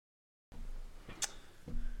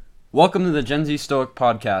Welcome to the Gen Z Stoic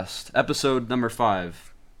Podcast, episode number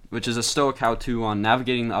 5, which is a Stoic how-to on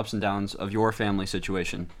navigating the ups and downs of your family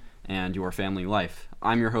situation and your family life.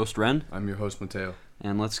 I'm your host, Ren. I'm your host, Mateo.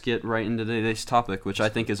 And let's get right into today's topic, which I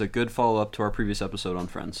think is a good follow-up to our previous episode on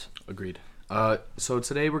friends. Agreed. So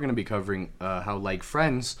today we're going to be covering how, like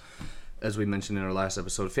friends, as we mentioned in our last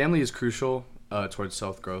episode, family is crucial towards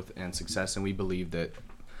self-growth and success, and we believe that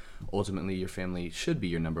ultimately your family should be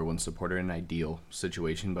your number one supporter in an ideal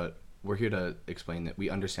situation, but we're here to explain that we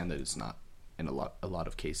understand that it's not in a lot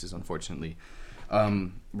of cases, unfortunately. We're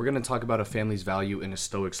going to talk about a family's value in a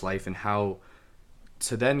Stoic's life and how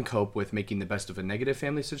to then cope with making the best of a negative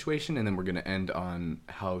family situation, and then we're going to end on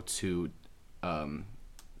how to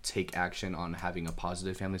take action on having a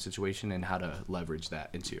positive family situation and how to leverage that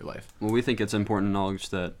into your life. Well, we think it's important to acknowledge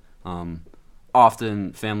that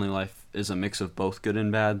often family life is a mix of both good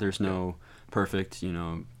and bad. There's no perfect,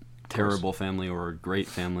 terrible family or great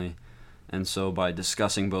family. And so by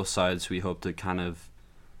discussing both sides, we hope to kind of,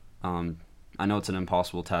 I know it's an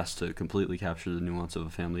impossible task to completely capture the nuance of a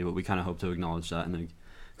family, but we kind of hope to acknowledge that and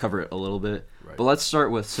cover it a little bit. Right. But let's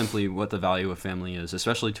start with simply what the value of family is,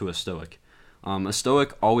 especially to a Stoic. A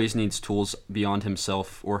Stoic always needs tools beyond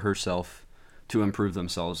himself or herself to improve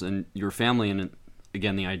themselves. And your family, in,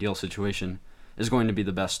 again, the ideal situation, is going to be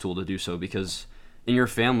the best tool to do so, because in your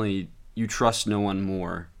family, you trust no one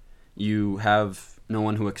more. You have no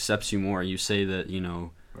one who accepts you more. You say that,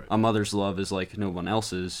 right. A mother's love is like no one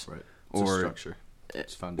else's. Right. It's a structure.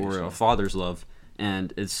 It's foundational. Or a father's love.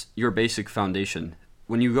 And it's your basic foundation.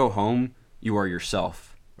 When you go home, you are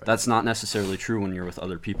yourself. Right. That's not necessarily true when you're with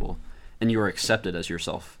other people. And you are accepted as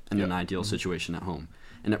yourself in an ideal situation at home.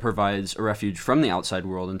 And it provides a refuge from the outside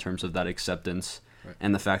world in terms of that acceptance. Right.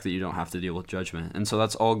 And the fact that you don't have to deal with judgment. And so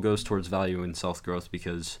that's all goes towards value and self-growth,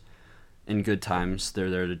 because in good times,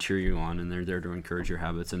 they're there to cheer you on and they're there to encourage your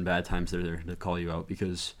habits. In bad times, they're there to call you out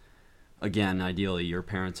because, again, ideally, your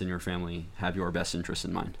parents and your family have your best interests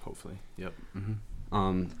in mind. Hopefully. Yep.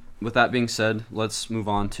 Mm-hmm. With that being said, let's move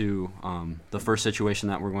on to the first situation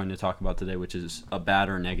that we're going to talk about today, which is a bad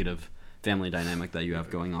or negative family dynamic that you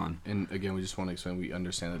have going on. And again, we just want to explain, we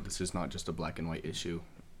understand that this is not just a black and white issue,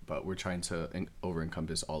 but we're trying to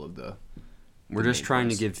over-encompass all of the... We're just trying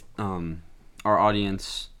to give our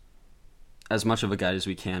audience as much of a guide as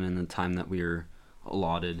we can in the time that we're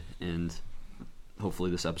allotted, and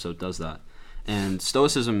hopefully this episode does that. And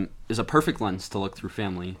Stoicism is a perfect lens to look through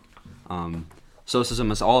family.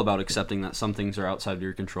 Stoicism is all about accepting that some things are outside of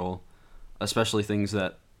your control, especially things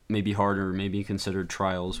that may be hard or may be considered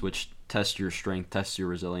trials, which test your strength, test your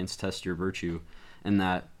resilience, test your virtue, and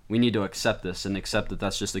that we need to accept this and accept that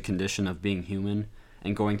that's just a condition of being human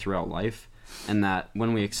and going throughout life, and that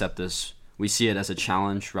when we accept this, we see it as a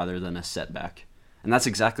challenge rather than a setback. And that's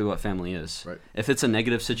exactly what family is. Right. If it's a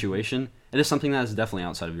negative situation, it is something that is definitely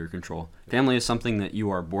outside of your control. Yeah. Family is something that you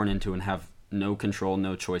are born into and have no control,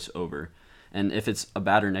 no choice over. And if it's a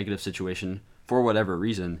bad or negative situation, for whatever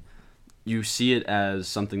reason, you see it as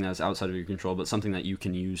something that's outside of your control, but something that you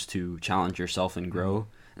can use to challenge yourself and grow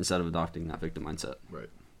instead of adopting that victim mindset. Right.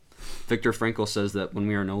 Viktor Frankl says that when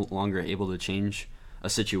we are no longer able to change a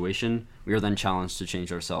situation, we are then challenged to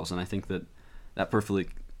change ourselves. And I think that perfectly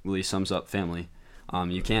sums up family.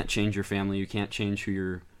 You can't change your family. You can't change who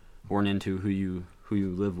you're born into, who you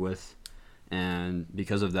live with. And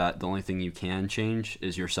because of that, the only thing you can change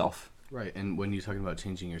is yourself. Right. And when you're talking about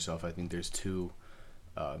changing yourself, I think there's two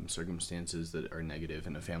circumstances that are negative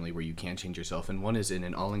in a family where you can't change yourself. And one is in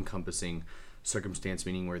an all-encompassing circumstance,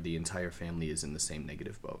 meaning where the entire family is in the same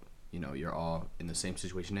negative boat. You're all in the same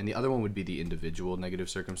situation. And the other one would be the individual negative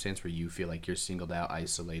circumstance where you feel like you're singled out,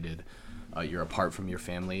 isolated, you're apart from your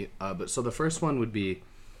family. So the first one would be,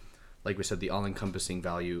 like we said, the all-encompassing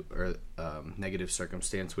value or negative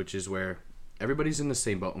circumstance, which is where everybody's in the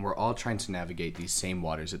same boat and we're all trying to navigate these same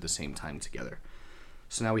waters at the same time together.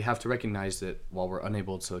 So now we have to recognize that while we're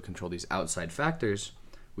unable to control these outside factors,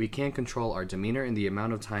 we can control our demeanor and the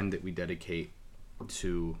amount of time that we dedicate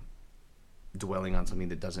to dwelling on something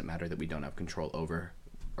that doesn't matter, that we don't have control over,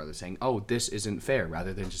 rather saying, oh, this isn't fair,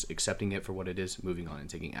 rather than just accepting it for what it is, moving on and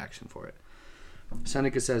taking action for it.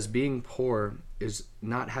 Seneca says, being poor is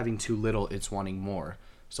not having too little, it's wanting more.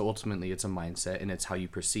 So ultimately it's a mindset and it's how you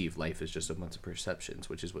perceive. Life is just a bunch of perceptions,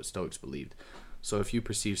 which is what Stoics believed. So if you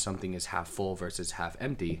perceive something as half full versus half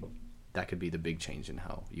empty, that could be the big change in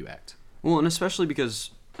how you act. Well, and especially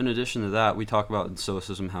because in addition to that, we talk about in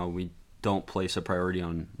Stoicism how we don't place a priority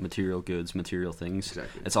on material goods, material things.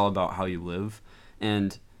 Exactly. It's all about how you live.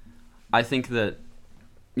 And I think that,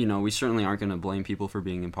 we certainly aren't going to blame people for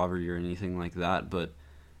being in poverty or anything like that, but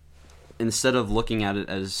instead of looking at it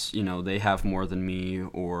as, they have more than me,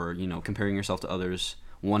 or, comparing yourself to others,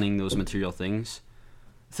 wanting those material things,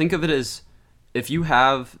 think of it as, if you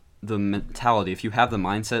have the mentality, if you have the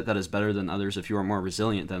mindset that is better than others, if you are more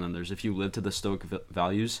resilient than others, if you live to the Stoic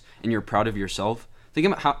values and you're proud of yourself, think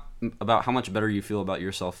about how much better you feel about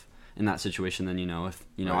yourself in that situation than, if,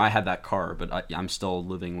 Right. I had that car, but I'm still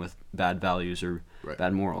living with bad values or Right.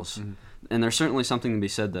 bad morals. Mm-hmm. And there's certainly something to be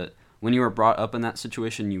said that when you are brought up in that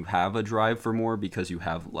situation, you have a drive for more because you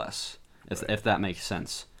have less, if that makes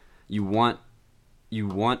sense. You want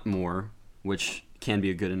more, which can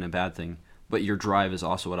be a good and a bad thing, but your drive is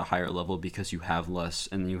also at a higher level because you have less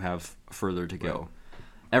and you have further to go. Right.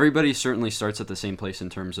 Everybody certainly starts at the same place in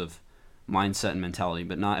terms of mindset and mentality,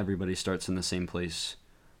 but not everybody starts in the same place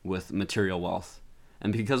with material wealth.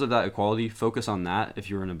 And because of that equality, focus on that if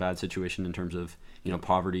you're in a bad situation in terms of,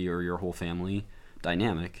 poverty or your whole family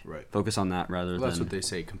dynamic. Right. Focus on that rather Well, that's than... what they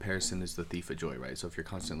say. Comparison is the thief of joy, right? So if you're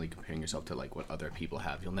constantly comparing yourself to like what other people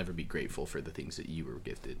have, you'll never be grateful for the things that you were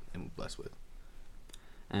gifted and blessed with.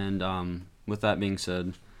 And with that being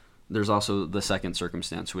said, there's also the second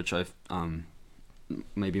circumstance, which I've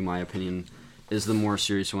maybe my opinion is the more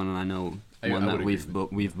serious one, and I know one that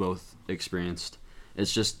we've both experienced.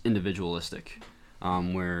 It's just individualistic,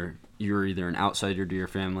 where you're either an outsider to your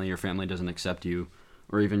family doesn't accept you,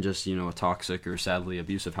 or even just a toxic or sadly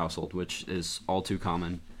abusive household, which is all too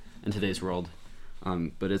common in today's world.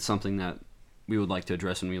 But it's something that we would like to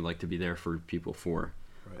address, and we would like to be there for people for.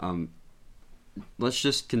 Right. Let's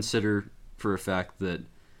just consider for a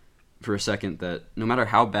second that no matter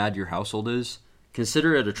how bad your household is,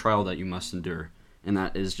 consider it a trial that you must endure, and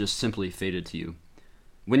that is just simply fated to you.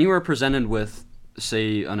 When you are presented with,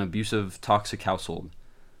 say, an abusive, toxic household,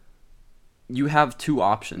 you have two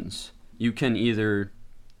options. You can either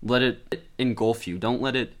let it engulf you. Don't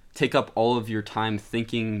let it take up all of your time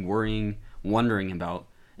thinking, worrying, wondering about.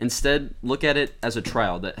 Instead, look at it as a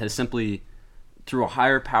trial that has simply, through a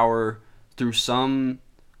higher power, through some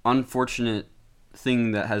unfortunate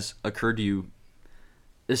thing that has occurred to you,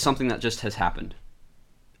 is something that just has happened.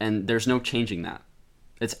 And there's no changing that.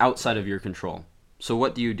 It's outside of your control. So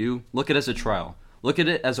what do? Look at it as a trial. Look at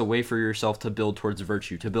it as a way for yourself to build towards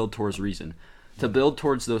virtue, to build towards reason, to build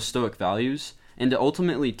towards those Stoic values, and to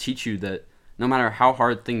ultimately teach you that no matter how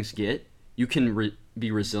hard things get, you can be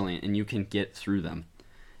resilient and you can get through them.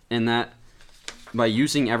 And that by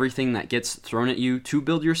using everything that gets thrown at you to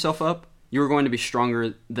build yourself up, you're going to be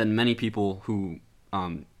stronger than many people who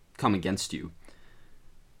come against you.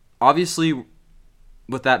 Obviously,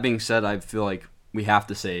 with that being said, I feel like we have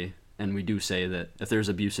to say, and we do say, that if there's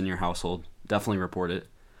abuse in your household, definitely report it.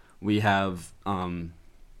 We have, in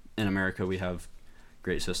America, we have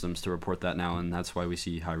great systems to report that now, and that's why we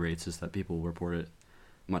see high rates, is that people report it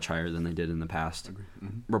much higher than they did in the past.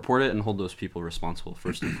 Mm-hmm. Report it and hold those people responsible,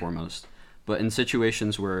 first and foremost. But in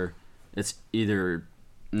situations where it's either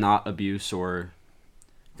not abuse or,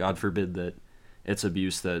 God forbid, that it's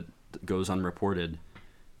abuse that goes unreported,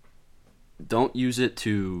 don't use it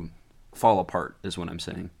to fall apart, is what I'm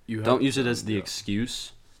saying. Don't use it as the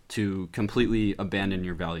excuse to completely abandon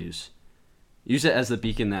your values. Use it as the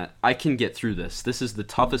beacon that I can get through this. This is the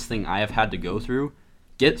toughest thing I have had to go through.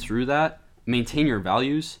 Get through that, maintain your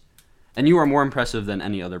values, and you are more impressive than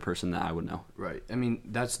any other person that I would know. Right. I mean,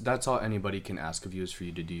 that's all anybody can ask of you, is for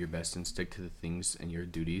you to do your best and stick to the things and your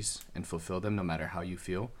duties and fulfill them no matter how you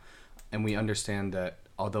feel. And we understand that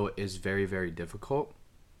although it is very, very difficult,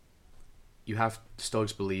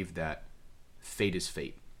 Stoics believe that fate is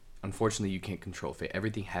fate. Unfortunately, you can't control fate.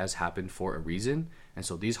 Everything has happened for a reason, and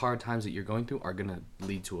so these hard times that you're going through are going to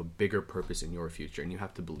lead to a bigger purpose in your future, and you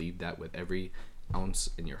have to believe that with every ounce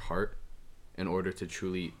in your heart in order to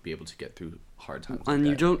truly be able to get through hard times. And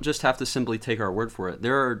you don't just have to simply take our word for it.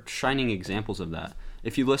 There are shining examples of that.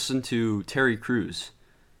 If you listen to Terry Crews,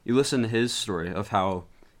 you listen to his story of how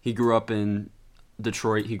he grew up in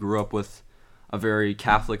Detroit. He grew up with a very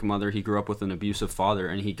Catholic mother. He grew up with an abusive father,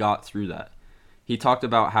 and he got through that. He talked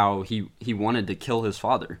about how he wanted to kill his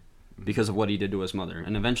father because of what he did to his mother.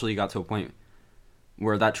 And eventually he got to a point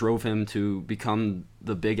where that drove him to become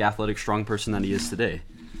the big, athletic, strong person that he is today.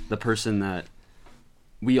 The person that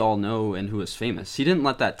we all know and who is famous. He didn't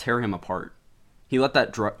let that tear him apart. He let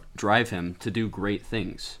that drive him to do great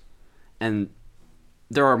things. And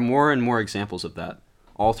there are more and more examples of that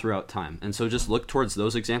all throughout time. And so just look towards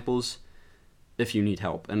those examples if you need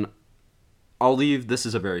help. And this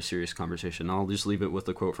is a very serious conversation. I'll just leave it with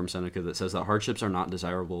a quote from Seneca that says that hardships are not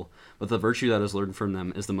desirable, but the virtue that is learned from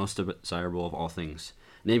them is the most desirable of all things,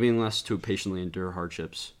 enabling us to patiently endure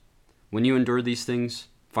hardships. When you endure these things,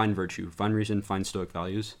 find virtue, find reason, find Stoic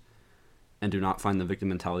values, and do not find the victim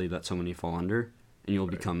mentality that so many fall under, and you'll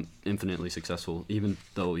Right. become infinitely successful, even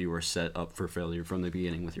though you were set up for failure from the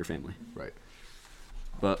beginning with your family. Right.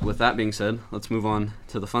 But with that being said, let's move on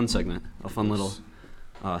to the fun segment. A fun little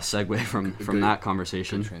segue from Good- that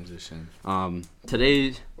conversation. Good transition.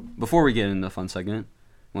 Today, before we get into the fun segment,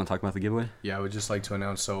 want to talk about the giveaway? Yeah, I would just like to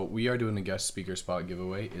announce, so we are doing a guest speaker spot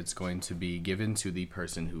giveaway. It's going to be given to the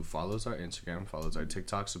person who follows our Instagram, follows our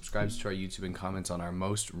TikTok, subscribes to our YouTube, and comments on our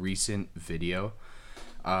most recent video.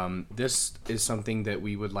 This is something that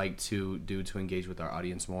we would like to do to engage with our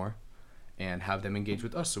audience more and have them engage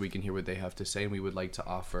with us so we can hear what they have to say. And we would like to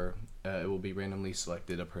offer, it will be randomly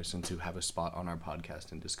selected, a person to have a spot on our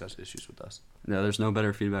podcast and discuss issues with us. Yeah, there's no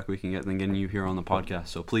better feedback we can get than getting you here on the podcast.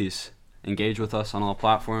 So please engage with us on all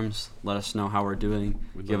platforms. Let us know how we're doing.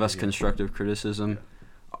 Give us constructive criticism.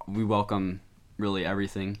 We welcome really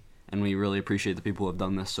everything, and we really appreciate the people who have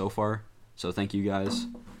done this so far. So thank you guys.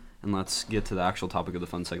 And let's get to the actual topic of the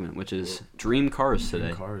fun segment, which is dream cars today.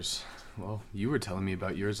 Dream cars. Well, you were telling me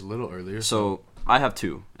about yours a little earlier. So I have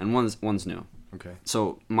two, and one's new. Okay.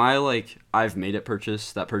 So my I've made it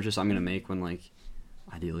purchase, that purchase I'm gonna make when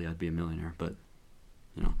ideally I'd be a millionaire, but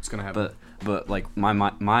It's gonna happen. But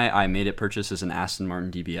my I made it purchase is an Aston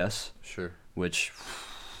Martin DBS, Sure. which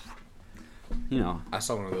I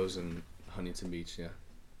saw one of those in Huntington Beach. Yeah,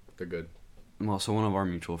 they're good. well, so one of our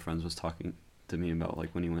mutual friends was talking to me about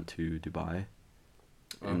when he went to Dubai,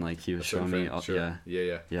 and he was showing me. Sure.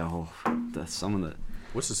 Yeah. Yeah. Oh, that's some of the.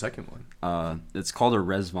 What's the second one? It's called a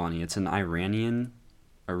Rezvani. It's an Iranian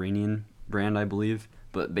brand, I believe.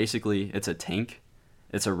 But basically, it's a tank.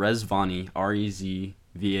 It's a Rezvani,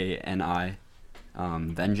 Rezvani,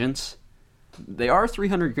 Vengeance. They are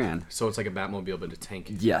 $300,000. So it's like a Batmobile, but a tank.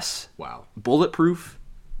 Yes. Wow. Bulletproof.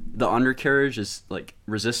 The undercarriage is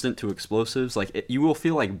resistant to explosives. You will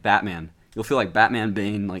feel like Batman. You'll feel like Batman,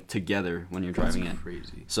 Bane, together when you're driving in.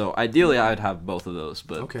 Crazy. So ideally, I would have both of those,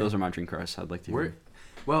 but Okay. those are my dream cars. I'd like to hear.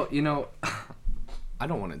 Well, I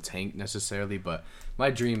don't want a tank necessarily, but my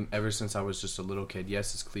dream ever since I was just a little kid,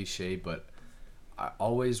 yes, it's cliche, but I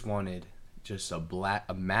always wanted just a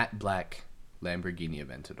matte black Lamborghini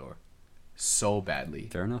Aventador so badly.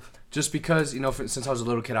 Fair enough. Just because, since I was a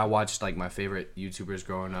little kid, I watched my favorite YouTubers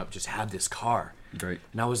growing up just have this car. Great.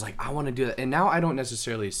 And I was like, I want to do that. And now I don't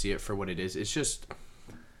necessarily see it for what it is. It's just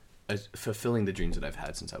fulfilling the dreams that I've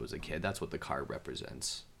had since I was a kid. That's what the car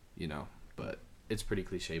represents, But it's pretty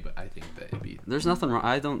cliche, but I think that it'd be... There's nothing wrong.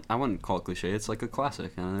 I wouldn't call it cliche. It's like a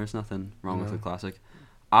classic, and there's nothing wrong with a classic.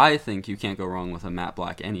 I think you can't go wrong with a matte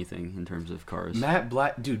black anything in terms of cars. Matte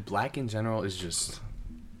black... Dude, black in general is just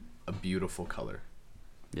a beautiful color.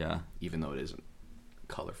 Yeah. Even though it isn't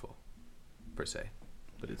colorful, per se.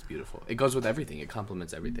 But it's beautiful. It goes with everything. It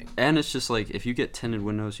complements everything. And it's just if you get tinted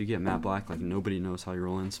windows, you get matte black, nobody knows how you're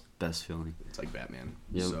rolling. It's best feeling. It's like Batman.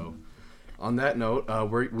 Yep. So, on that note,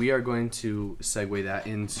 we are going to segue that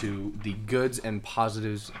into the goods and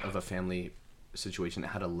positives of a family situation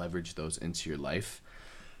and how to leverage those into your life.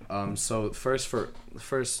 So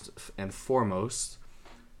first and foremost,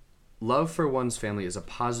 love for one's family is a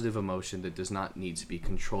positive emotion that does not need to be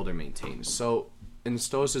controlled or maintained. So in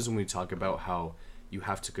Stoicism, we talk about how you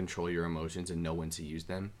have to control your emotions and know when to use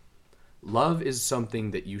them. Love is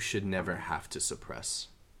something that you should never have to suppress.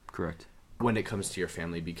 Correct. When it comes to your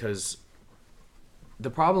family, because the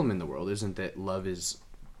problem in the world isn't that love is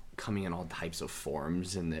coming in all types of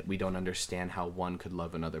forms and that we don't understand how one could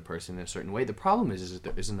love another person in a certain way. The problem is that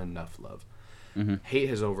there isn't enough love. Mm-hmm. Hate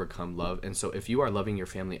has overcome love, and so if you are loving your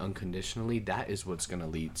family unconditionally, that is what's going to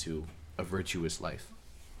lead to a virtuous life.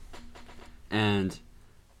 And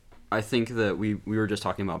I think that we were just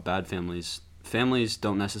talking about bad families. Families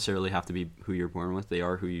don't necessarily have to be who you're born with. They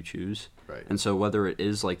are who you choose. Right. And so whether it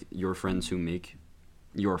is your friends who make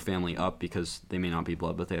your family up because they may not be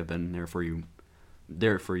blood, but they have been there for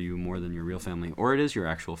you more than your real family, or it is your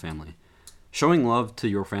actual family. Showing love to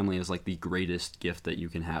your family is the greatest gift that you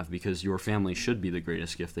can have, because your family should be the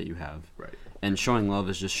greatest gift that you have. Right. And showing love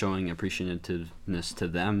is just showing appreciativeness to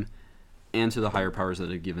them and to the higher powers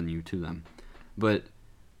that have given you to them. But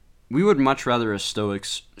we would much rather as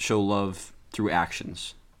Stoics show love through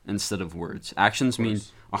actions instead of words. Actions mean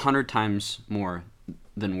 100 times more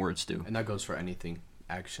than words do. And that goes for anything.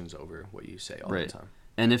 Actions over what you say all Right. the time.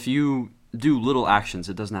 And if you do little actions,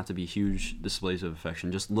 it doesn't have to be huge displays of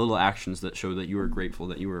affection, just little actions that show that you are grateful,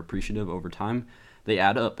 that you are appreciative over time, they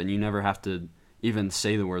add up, and you never have to even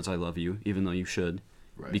say the words I love you, even though you should,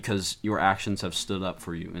 Right. because your actions have stood up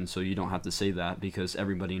for you, and so you don't have to say that because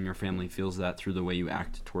everybody in your family feels that through the way you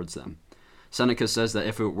act towards them. Seneca says that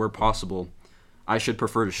if it were possible, I should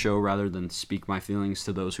prefer to show rather than speak my feelings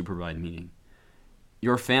to those who provide meaning.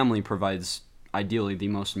 your family provides ideally the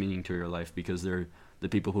most meaning to your life because they're the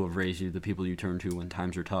people who have raised you, the people you turn to when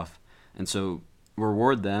times are tough. And so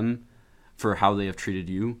reward them for how they have treated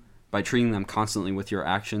you by treating them constantly with your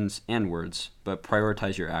actions and words, but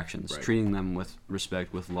prioritize your actions, Right. treating them with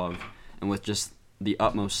respect, with love, and with just the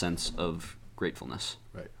utmost sense of gratefulness.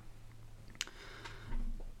 Right.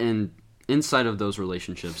 And inside of those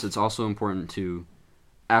relationships, it's also important to,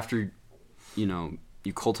 after,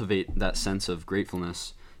 you cultivate that sense of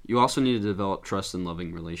gratefulness, you also need to develop trust and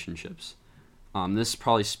loving relationships. This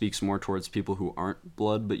probably speaks more towards people who aren't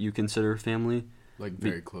blood, but you consider family. Like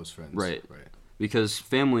very close friends. Right. Right. Because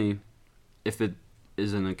family, if it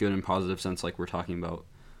is in a good and positive sense, like we're talking about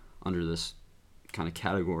under this kind of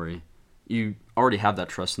category, you already have that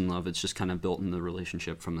trust and love. It's just kind of built in the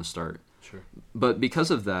relationship from the start. Sure. But because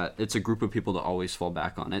of that, it's a group of people to always fall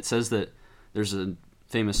back on. It says that there's a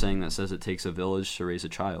famous saying that says it takes a village to raise a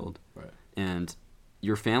child. Right. And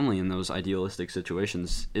your family in those idealistic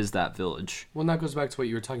situations is that village. Well, and that goes back to what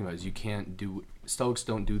you were talking about, is Stoics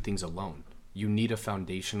don't do things alone. You need a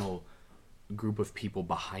foundational group of people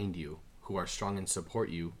behind you who are strong and support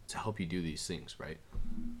you to help you do these things, right?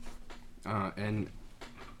 And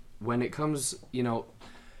when it comes,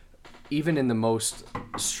 even in the most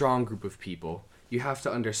strong group of people, you have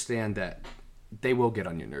to understand that they will get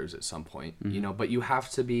on your nerves at some point, but you have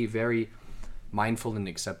to be very mindful and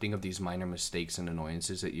accepting of these minor mistakes and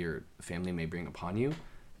annoyances that your family may bring upon you,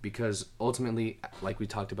 because ultimately, like we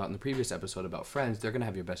talked about in the previous episode about friends, they're going to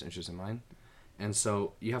have your best interest in mind. And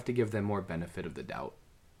so you have to give them more benefit of the doubt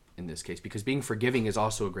in this case, because being forgiving is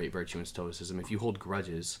also a great virtue in Stoicism. If you hold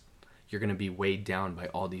grudges, you're going to be weighed down by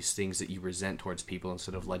all these things that you resent towards people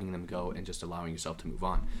instead of letting them go and just allowing yourself to move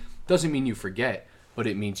on. Doesn't mean you forget, but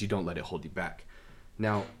it means you don't let it hold you back.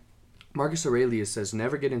 Now, Marcus Aurelius says,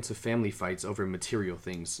 never get into family fights over material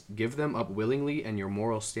things. Give them up willingly and your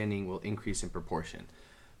moral standing will increase in proportion.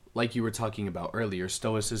 Like you were talking about earlier,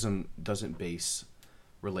 Stoicism doesn't base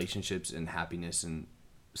relationships and happiness and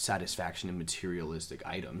satisfaction in materialistic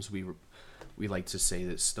items. We like to say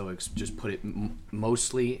that Stoics just put it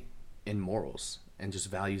mostly in morals and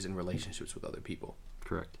just values and relationships with other people.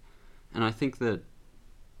 Correct. And I think that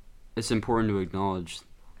it's important to acknowledge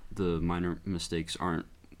the minor mistakes aren't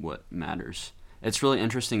what matters. It's really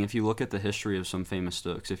interesting if you look at the history of some famous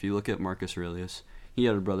Stoics. If you look at Marcus Aurelius, he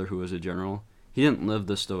had a brother who was a general. He didn't live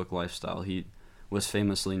the Stoic lifestyle. He was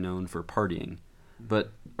famously known for partying.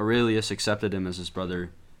 But Aurelius accepted him as his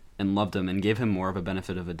brother and loved him and gave him more of a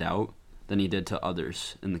benefit of a doubt than he did to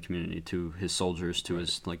others in the community, to his soldiers, to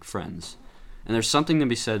his friends. And there's something to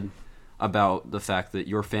be said about the fact that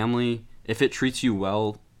your family, if it treats you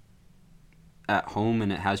well at home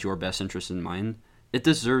and it has your best interest in mind, it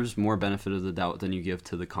deserves more benefit of the doubt than you give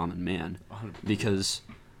to the common man. 100%. Because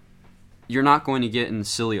you're not going to get in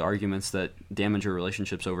silly arguments that damage your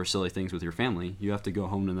relationships over silly things with your family. You have to go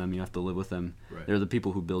home to them. You have to live with them. Right. They're the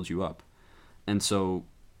people who build you up. And so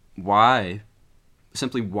why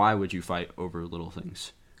would you fight over little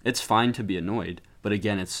things? It's fine to be annoyed, but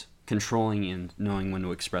again, it's controlling and knowing when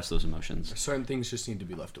to express those emotions. Certain things just need to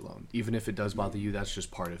be left alone. Even if it does bother you, that's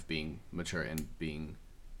just part of being mature and being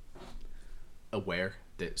aware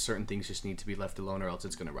that certain things just need to be left alone or else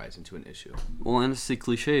it's going to rise into an issue. Well, and it's a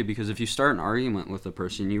cliche because if you start an argument with a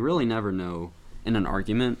person, you really never know in an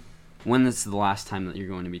argument when it's the last time that you're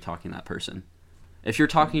going to be talking to that person. If you're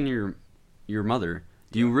talking to your mother,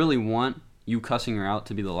 do you really want you cussing her out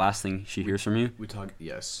to be the last thing she hears from you?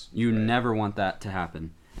 Yes. You right. never want that to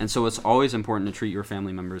happen. And so it's always important to treat your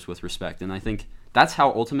family members with respect. And I think that's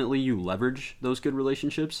how ultimately you leverage those good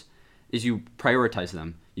relationships, is you prioritize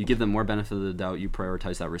them. You give them more benefit of the doubt. You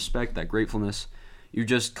prioritize that respect, that gratefulness. You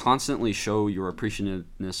just constantly show your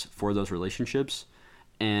appreciativeness for those relationships.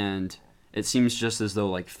 And it seems just as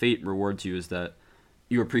though fate rewards you, is that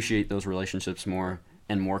you appreciate those relationships more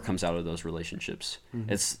and more comes out of those relationships.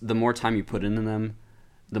 Mm-hmm. It's the more time you put into them,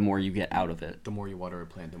 the more you get out of it. The more you water a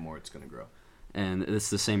plant, the more it's going to grow. And it's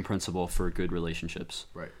the same principle for good relationships.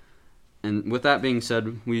 Right. And with that being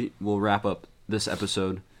said, we will wrap up this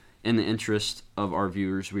episode. In the interest of our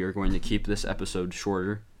viewers, we are going to keep this episode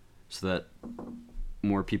shorter so that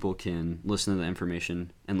more people can listen to the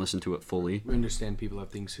information and listen to it fully. We understand people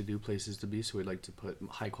have things to do, places to be, so we'd like to put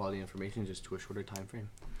high-quality information just to a shorter time frame.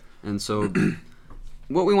 And so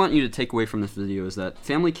what we want you to take away from this video is that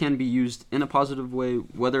family can be used in a positive way,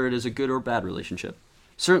 whether it is a good or bad relationship.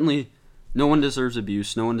 Certainly, no one deserves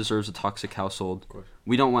abuse. No one deserves a toxic household. Of course.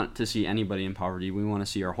 We don't want to see anybody in poverty. We want to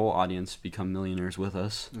see our whole audience become millionaires with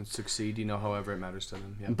us. And succeed, however it matters to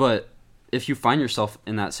them. Yeah. But if you find yourself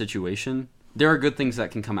in that situation, there are good things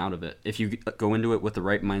that can come out of it. If you go into it with the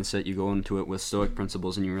right mindset, you go into it with Stoic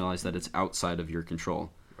principles, and you realize that it's outside of your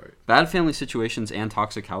control. Right. Bad family situations and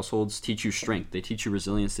toxic households teach you strength. They teach you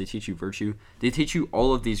resilience. They teach you virtue. They teach you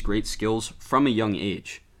all of these great skills from a young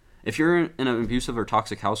age. If you're in an abusive or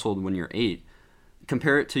toxic household when you're 8,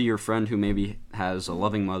 compare it to your friend who maybe has a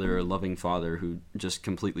loving mother or a loving father who just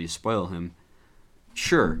completely spoil him.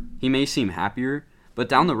 Sure, he may seem happier, but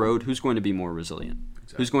down the road, who's going to be more resilient?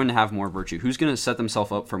 Exactly. Who's going to have more virtue? Who's going to set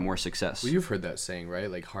themselves up for more success? Well, you've heard that saying, right?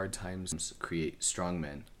 Like, hard times create strong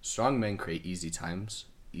men. Strong men create easy times.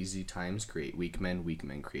 Easy times create weak men. Weak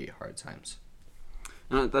men create hard times.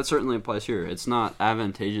 And that certainly applies here. It's not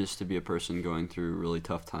advantageous to be a person going through really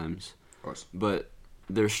tough times. Of course. But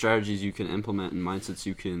there's strategies you can implement and mindsets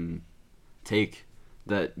you can take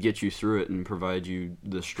that get you through it and provide you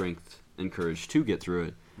the strength and courage to get through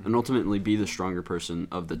it, and ultimately be the stronger person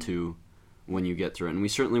of the two when you get through it. And we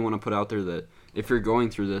certainly want to put out there that if you're going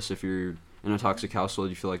through this, if you're in a toxic household,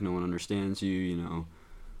 you feel like no one understands you, you know,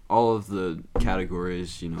 all of the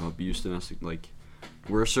categories, you know, abuse, domestic, like,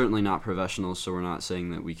 we're certainly not professionals, so we're not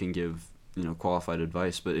saying that we can give, you know, qualified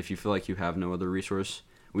advice, but if you feel like you have no other resource,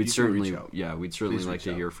 we'd certainly like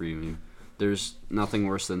to hear from you. There's nothing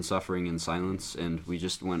worse than suffering in silence, and we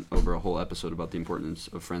just went over a whole episode about the importance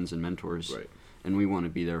of friends and mentors, right. And we want to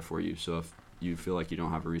be there for you. So if you feel like you don't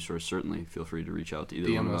have a resource, certainly feel free to reach out to either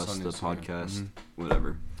DM one of us us, on the Instagram. podcast,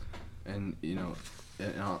 whatever. And, you know,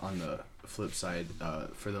 on the flip side,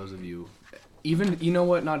 for those of you, even, you know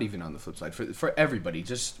what, not even on the flip side, for everybody,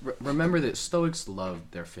 just remember that Stoics love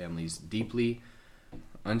their families deeply,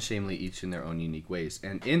 unshamedly, each in their own unique ways.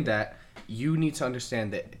 And in that, you need to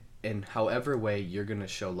understand that in however way you're going to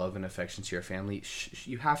show love and affection to your family,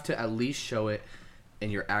 you have to at least show it in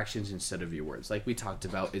your actions instead of your words. Like we talked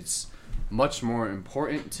about, it's much more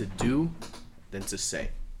important to do than to say.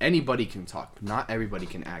 Anybody can talk. Not everybody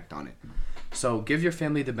can act on it. So give your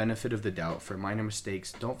family the benefit of the doubt for minor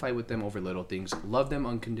mistakes. Don't fight with them over little things. Love them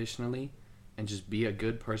unconditionally, and just be a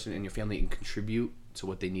good person in your family and contribute to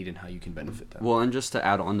what they need and how you can benefit them. Well, and just to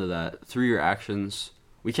add on to that, through your actions,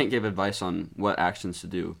 we can't give advice on what actions to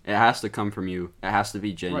do. It has to come from you. It has to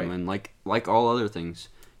be genuine, right. Like all other things.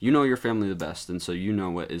 You know your family the best, and so you know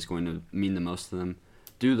what is going to mean the most to them.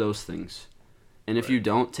 Do those things. And if you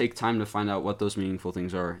don't, take time to find out what those meaningful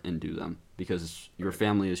things are and do them. Because your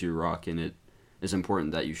family is your rock, and it is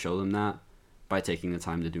important that you show them that by taking the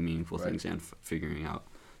time to do meaningful things and figuring out.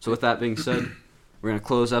 So with that being said, we're going to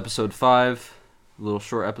close episode 5, a little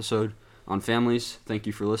short episode on families. Thank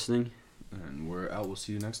you for listening. And we're out. We'll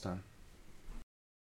see you next time.